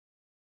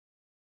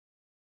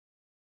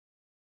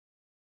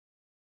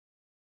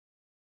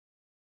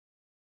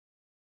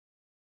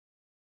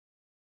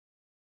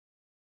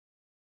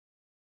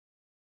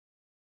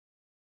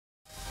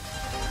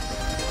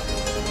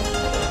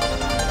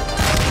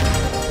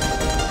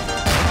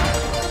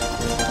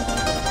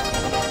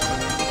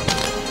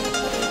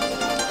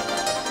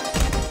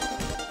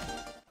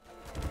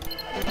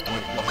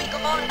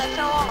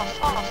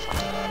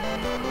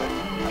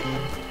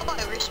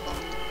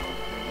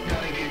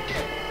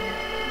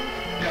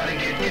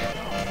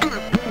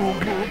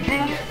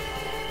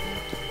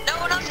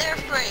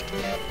break.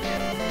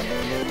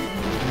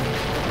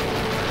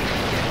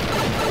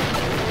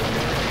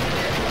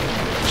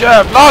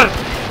 Jävlar!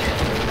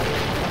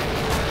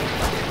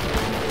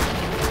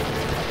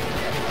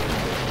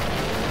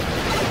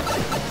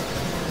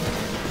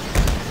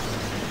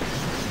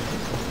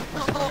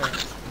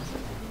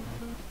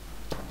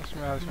 Ska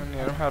jag slå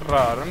ner de här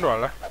rören då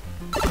eller?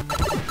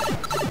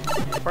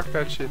 Fuck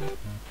that shit.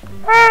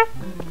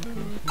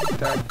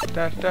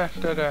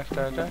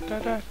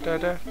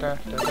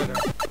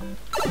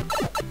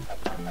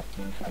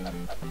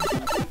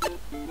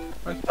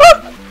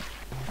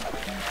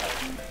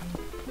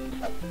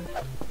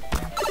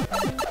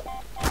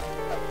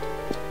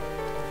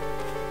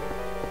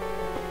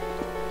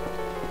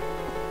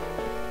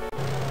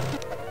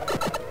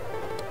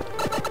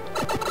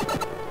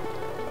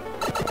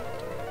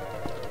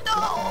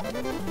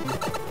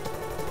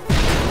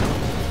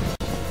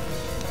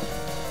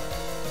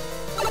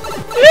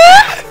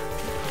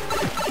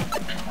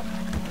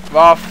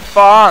 Vad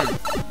fan?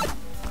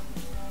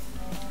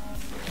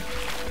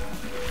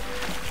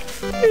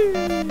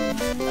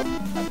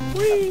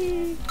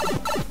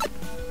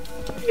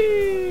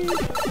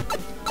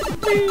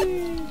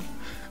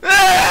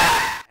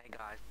 Hey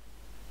guys.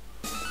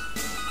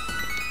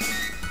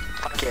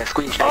 Fuck yeah,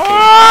 screen shaking.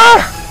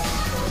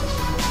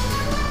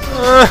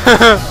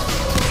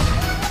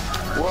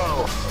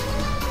 Whoa.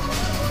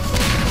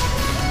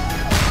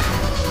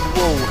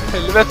 Wow,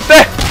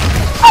 helvete!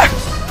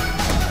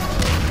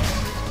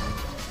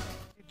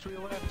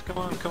 Come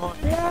on, come on.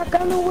 Yeah,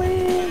 gonna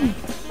win!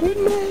 We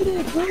made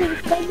it!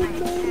 We're gonna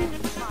made it!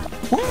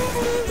 Woo!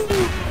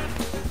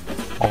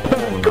 Oh,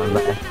 no,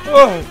 no.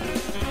 Oh.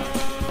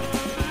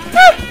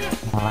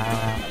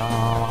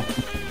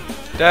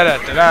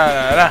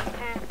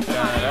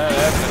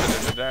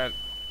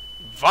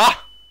 Va?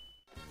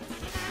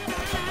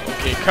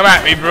 Okay, come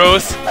at me,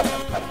 bros.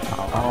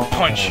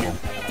 Punch you.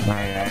 Come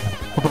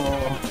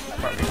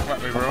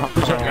at me, bro.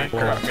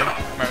 Come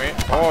at me.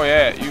 Oh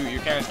yeah, you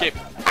can't escape.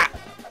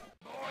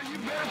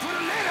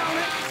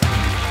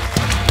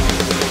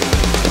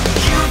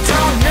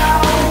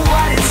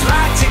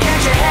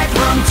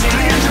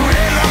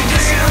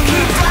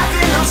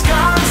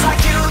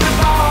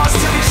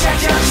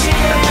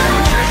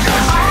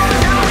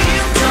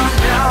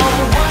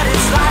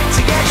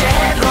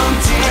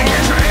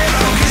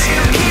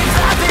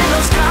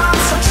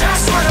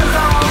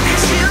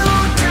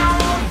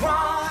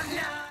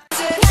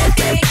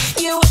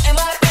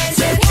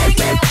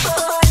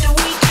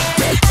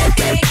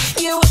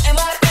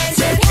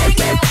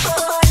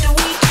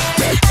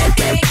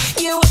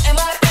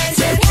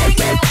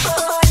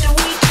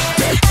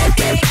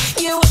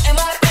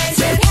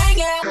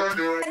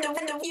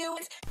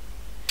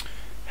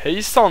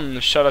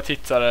 Hejsan kära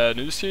tittare,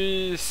 nu ska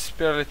vi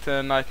spela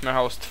lite Nightmare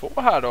House 2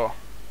 här då.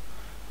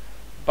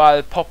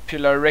 By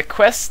popular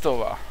request då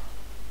va.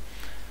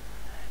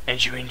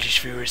 And you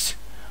English viewers,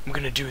 I'm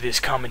gonna do this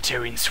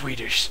commentary in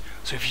Swedish.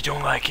 So if you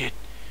don't like it,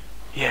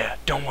 yeah,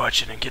 don't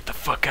watch it and get the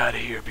fuck out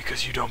of here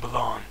because you don't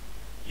belong.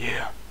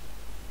 Yeah,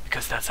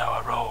 because that's how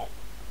I roll.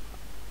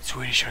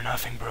 Swedish or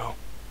nothing bro.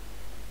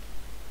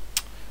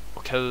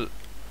 Okej,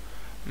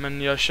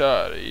 men jag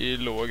kör i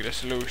låg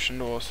resolution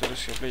då så det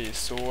ska bli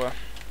så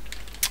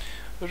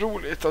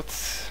roligt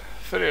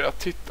för er att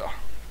titta.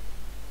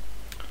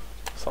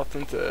 Så att det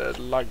inte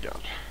laggar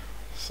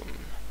som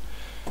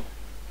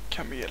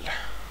kamel.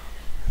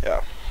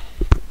 Ja.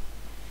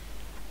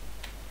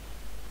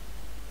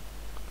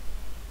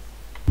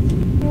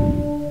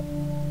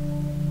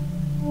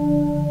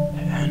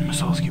 And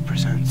Masolsky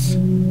presents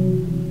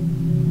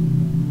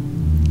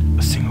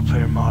a single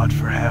player mod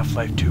for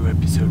Half-Life 2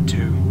 Episode 2.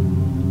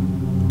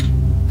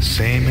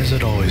 Same as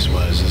it always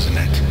was, isn't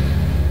it?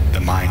 The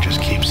mind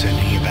just keeps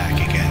sending you back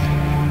again.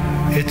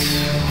 It's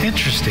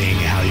interesting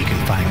how you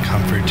can find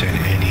comfort in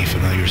any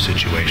familiar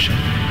situation,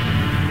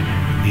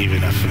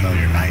 even a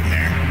familiar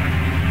nightmare.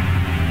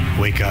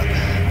 Wake up.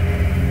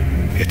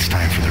 It's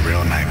time for the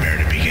real nightmare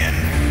to begin.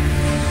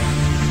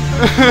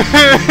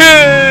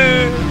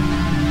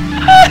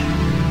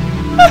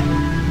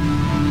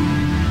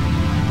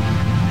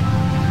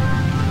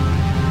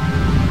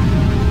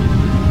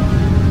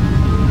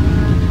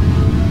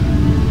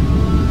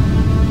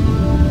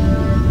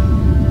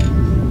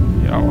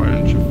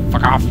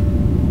 Fuck off!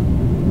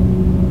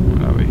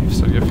 Det här var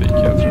hyfsad grafik,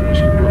 jag tror det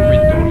skulle vara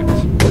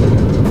skitdåligt.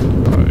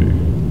 Oj,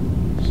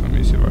 så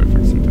mysig var det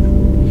faktiskt inte.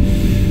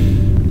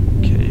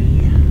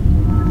 Okej,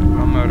 det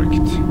var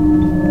mörkt.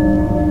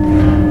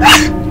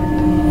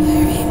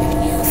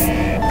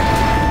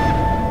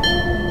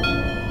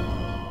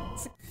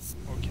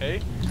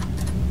 Okej,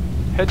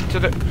 head to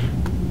the...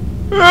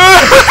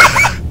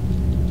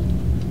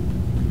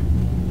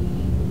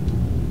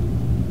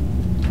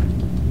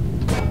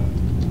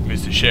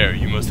 Mr. Share,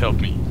 you must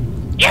help me.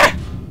 Yeah!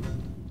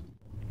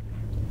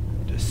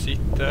 Det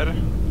sitter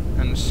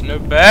en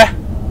snubbe.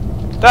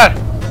 Där!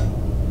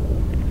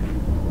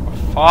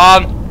 Vad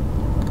fan?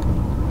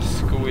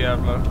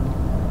 Skojävlar.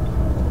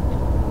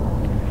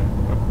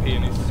 Vad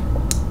penis.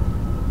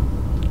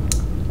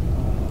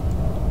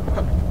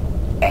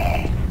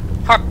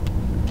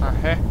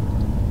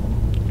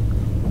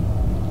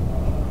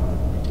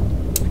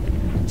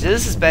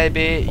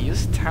 baby.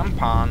 Use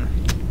tampon.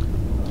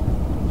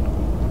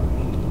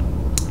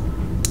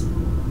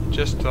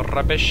 Just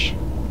rubbish.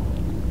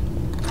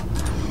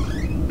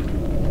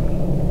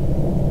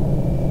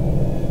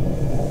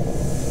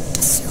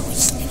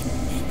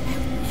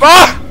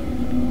 Va?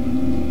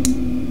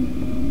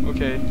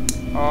 Okej.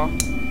 Ja.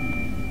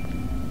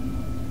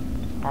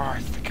 Oh,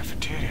 it's the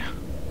cafeteria.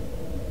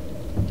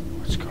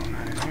 What's going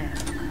on in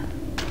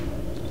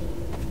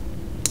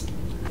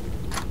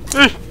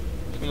here?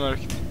 Så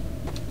mörkt.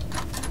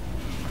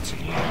 What's in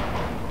here?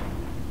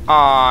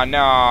 Ah,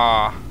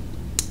 no.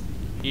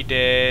 He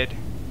did.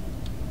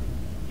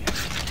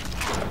 Yes,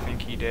 I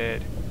think he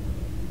did.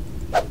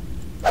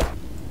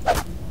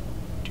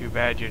 Too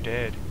bad you're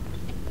dead.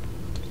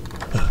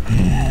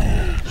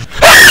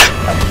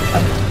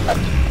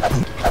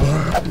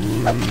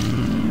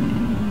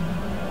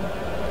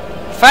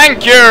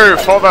 Thank you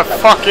for the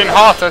fucking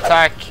heart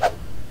attack.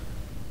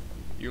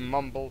 You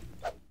mumble.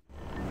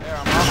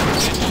 Yeah, I'm out,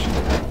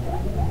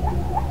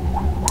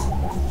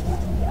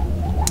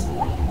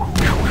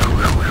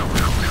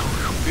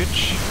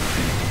 bitch.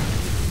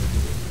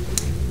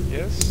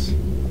 Yes.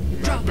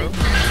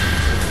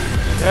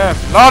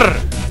 Jävlar!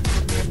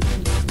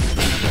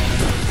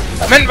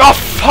 Men vad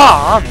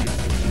fan!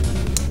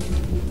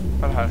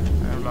 Vad är det här?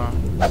 Jävla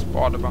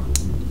spade bara.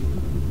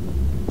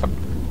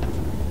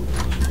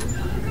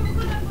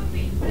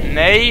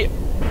 Nej!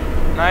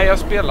 Nej, jag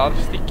spelar.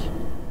 Stick.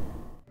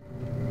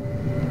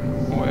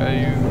 Och jag är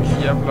ju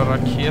jävla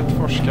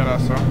raketforskare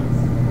alltså.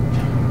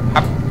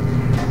 Happ.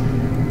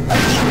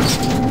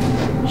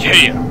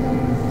 Yeah!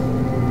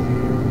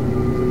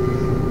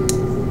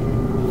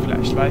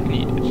 Flashlight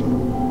needed.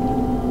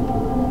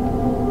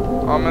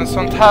 Ja, men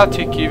sånt här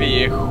tycker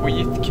vi är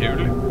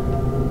skitkul.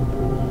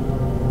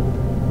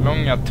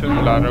 Långa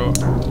tunnlar och...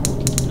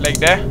 Lägg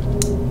det.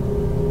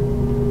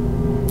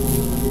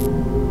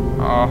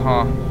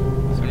 Aha.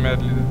 Så med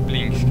ett litet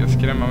blink ska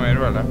skrämma mig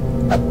då, eller?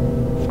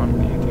 Fan, det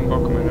är ingenting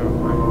bakom mig nu.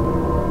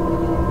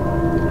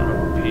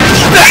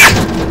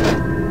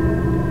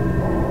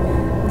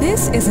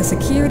 This is a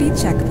security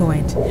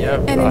checkpoint.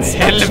 Jävla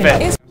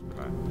helvete!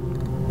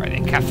 Vad är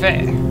det? Kaffe?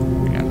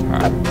 Jag kan inte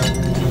höra.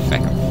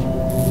 Fuck off.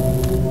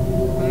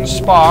 En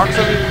spark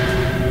så vi...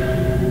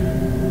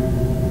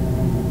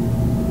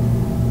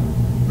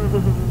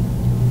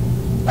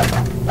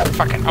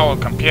 Fucking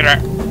old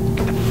computer.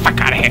 Get the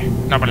fuck out of here.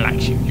 Nobody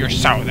likes you. You're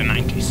so the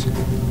 90s.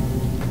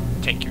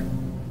 Take care.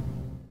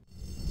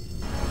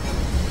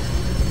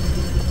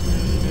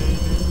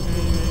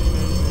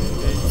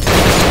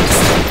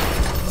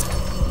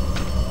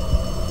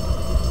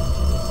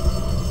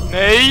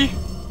 Nej!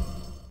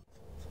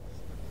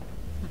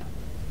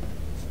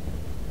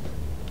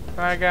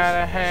 I got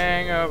a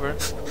hangover.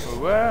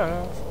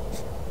 Whoa.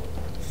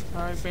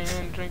 I've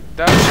been drink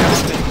that.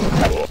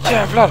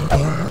 Jävlar!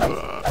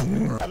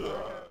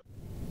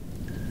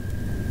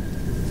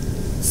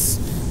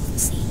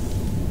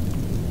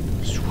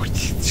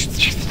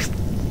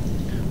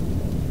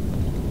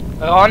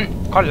 Ron,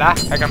 kolla!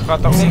 Jag kan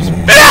prata om...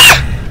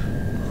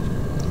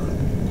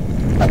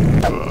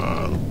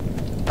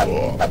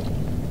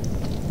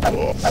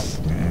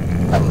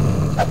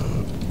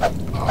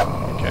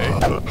 Okej.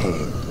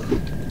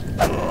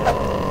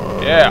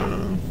 Yeah!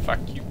 Fuck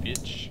you,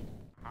 bitch.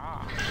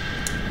 Ah.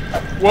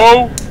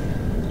 Wow!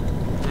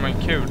 Men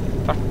kul,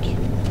 tack.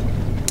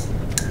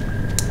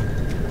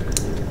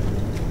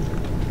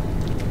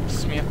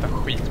 Smeta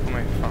skit på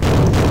mig, fan.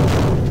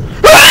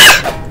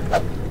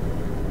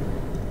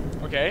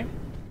 Okej.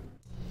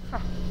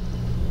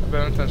 Jag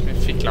behöver inte ens min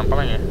ficklampa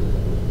längre.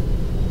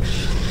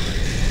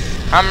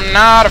 I'm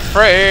not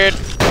afraid.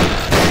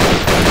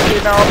 You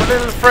know, I'm a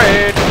little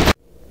afraid.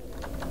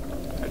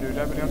 I do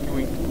that, but I'm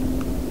doing.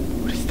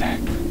 What is that?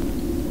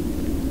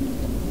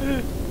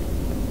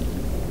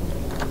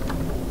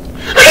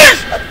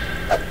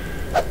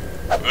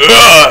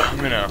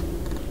 You know.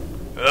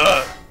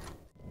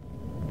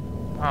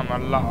 I'm a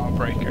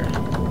lawbreaker.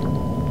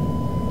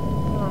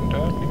 I'm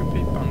död, ligger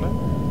pipande.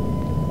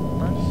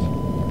 Nice.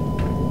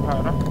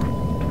 Här då.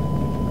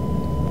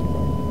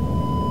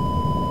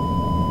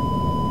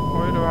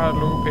 Oj, då här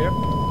låg pep.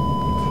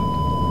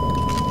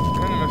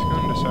 Jag vet inte om jag ska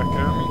undersöka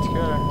det, om jag inte ska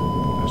göra det.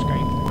 Jag ska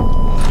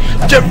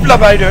inte. Jävla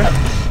berg du!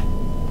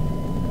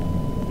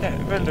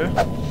 Jävel du.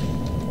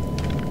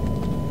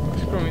 Jag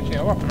ska prova mitt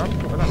nya vapen, jag ska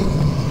prova den.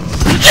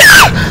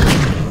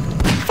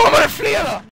 Fan, var det flera?